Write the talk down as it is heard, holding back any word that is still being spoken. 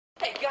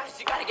Hey, guys,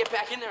 you gotta get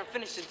back in there and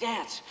finish the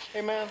dance. Hey,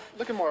 man,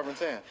 look at Marvin's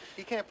hand.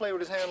 He can't play with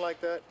his hand like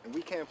that, and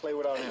we can't play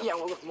without him. Yeah,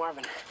 well, look,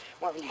 Marvin,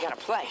 you gotta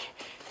play.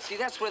 See,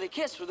 that's where they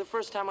kiss for the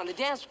first time on the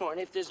dance floor, and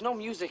if there's no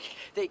music,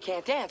 they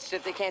can't dance.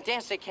 If they can't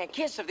dance, they can't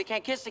kiss. If they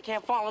can't kiss, they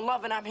can't fall in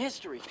love, and I'm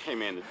history. Hey,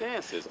 man, the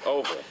dance is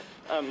over,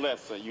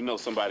 unless you know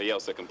somebody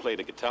else that can play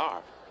the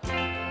guitar.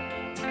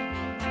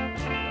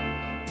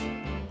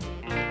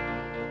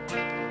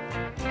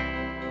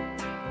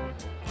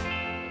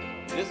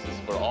 This is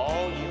for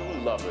all you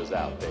lovers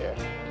out there.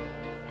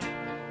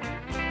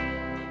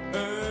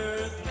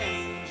 Earth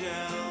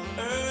angel,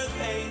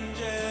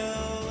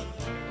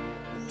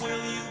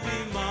 will you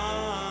be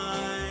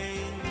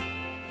mine?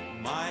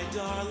 My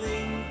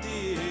darling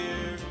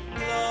dear,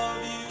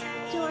 love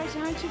you. George,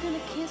 aren't you gonna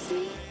kiss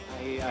me?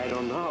 I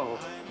don't know.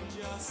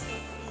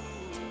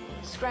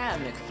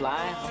 Scram, McFly.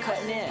 I'm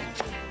cutting in.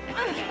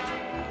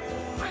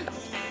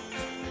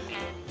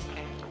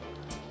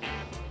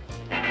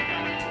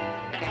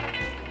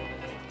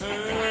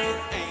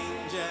 Earth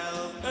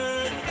angel,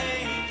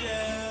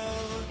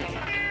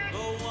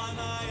 the one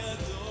I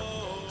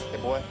adore. Hey,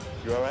 boy,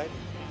 you all right?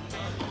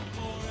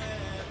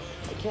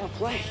 I can't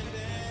play.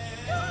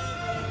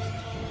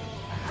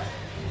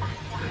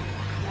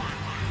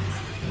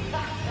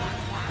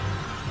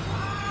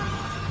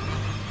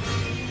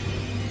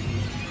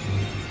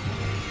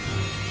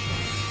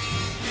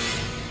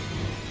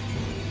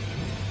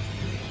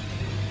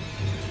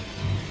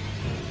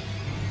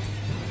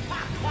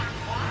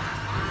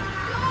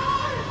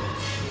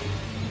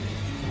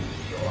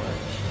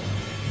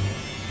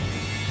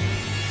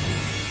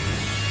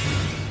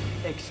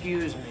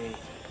 Excuse me.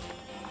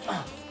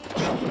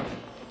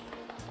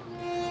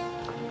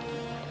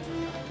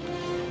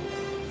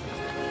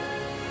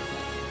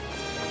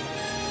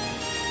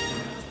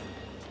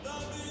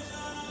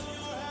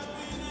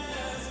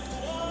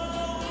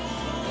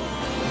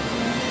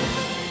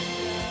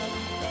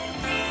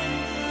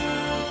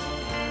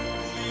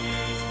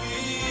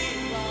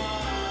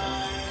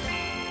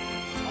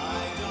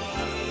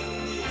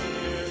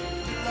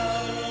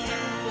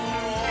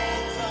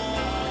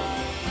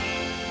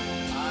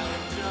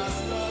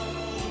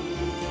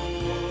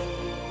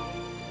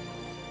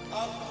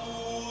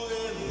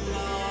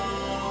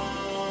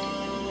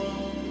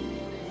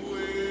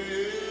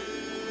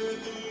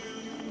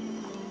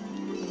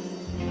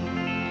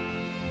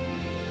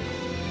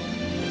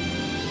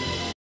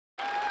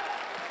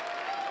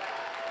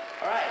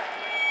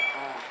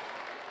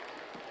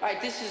 All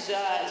right, this is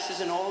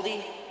an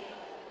oldie,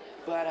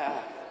 but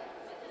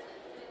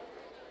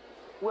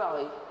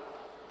well,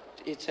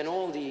 it's an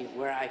oldie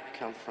where I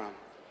come from.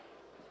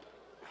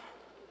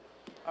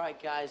 All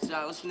right, guys,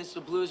 listen, this is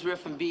the blues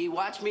riff and B.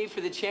 Watch me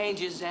for the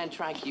changes and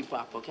try and keep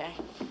up, okay?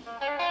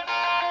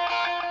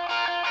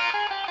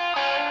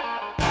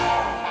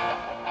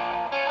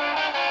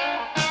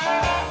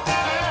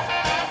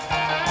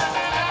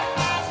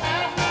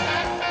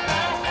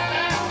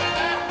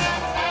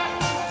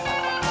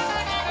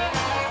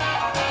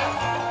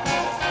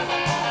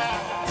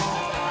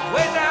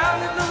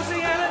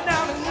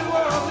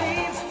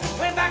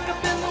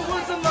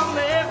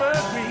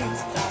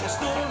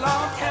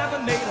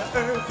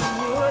 Earth and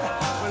wood,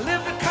 where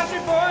lived a country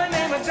boy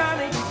named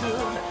Johnny B. Good,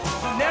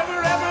 who never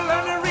ever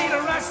learned to read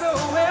or write, so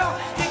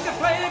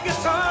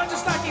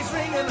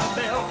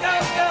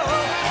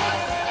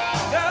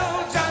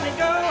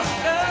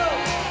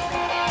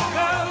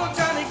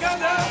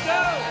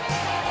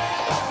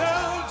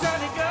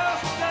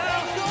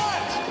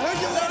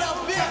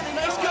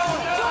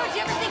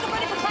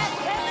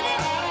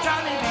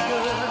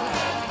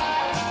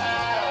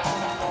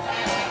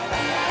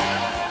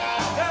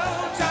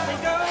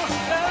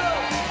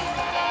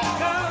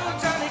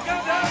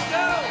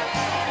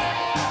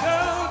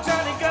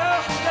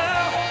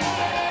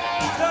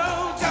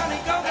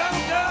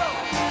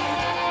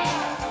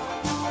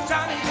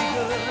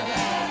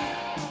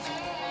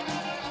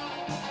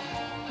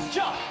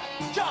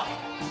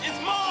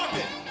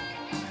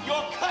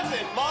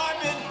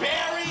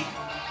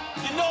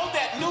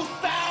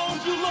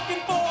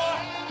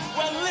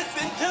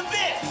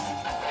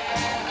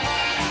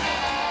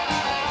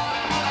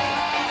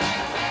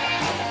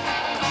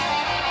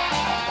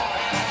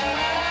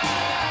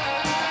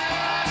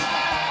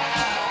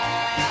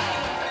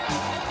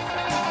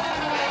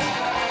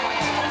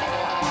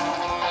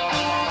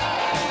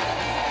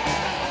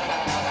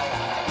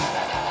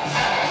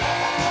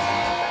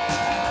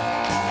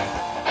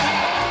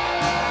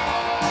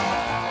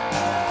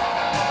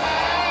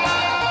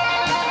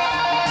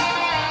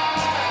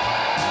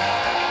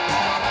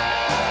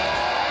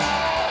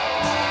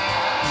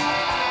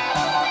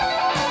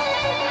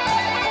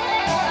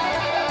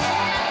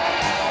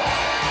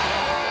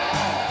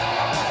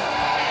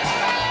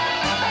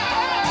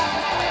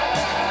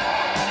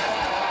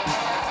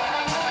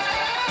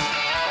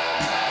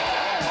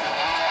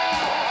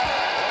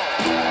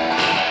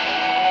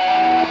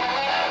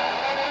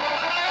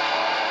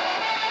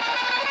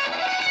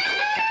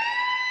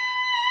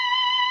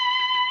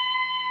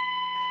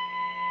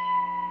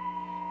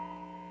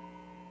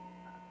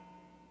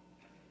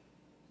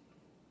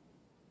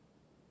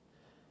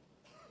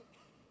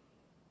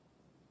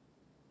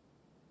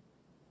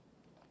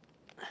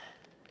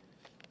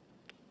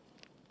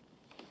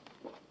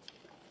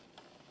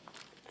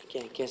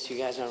Guess you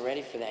guys aren't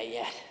ready for that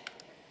yet.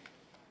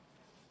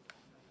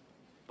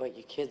 But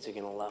your kids are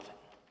gonna love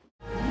it.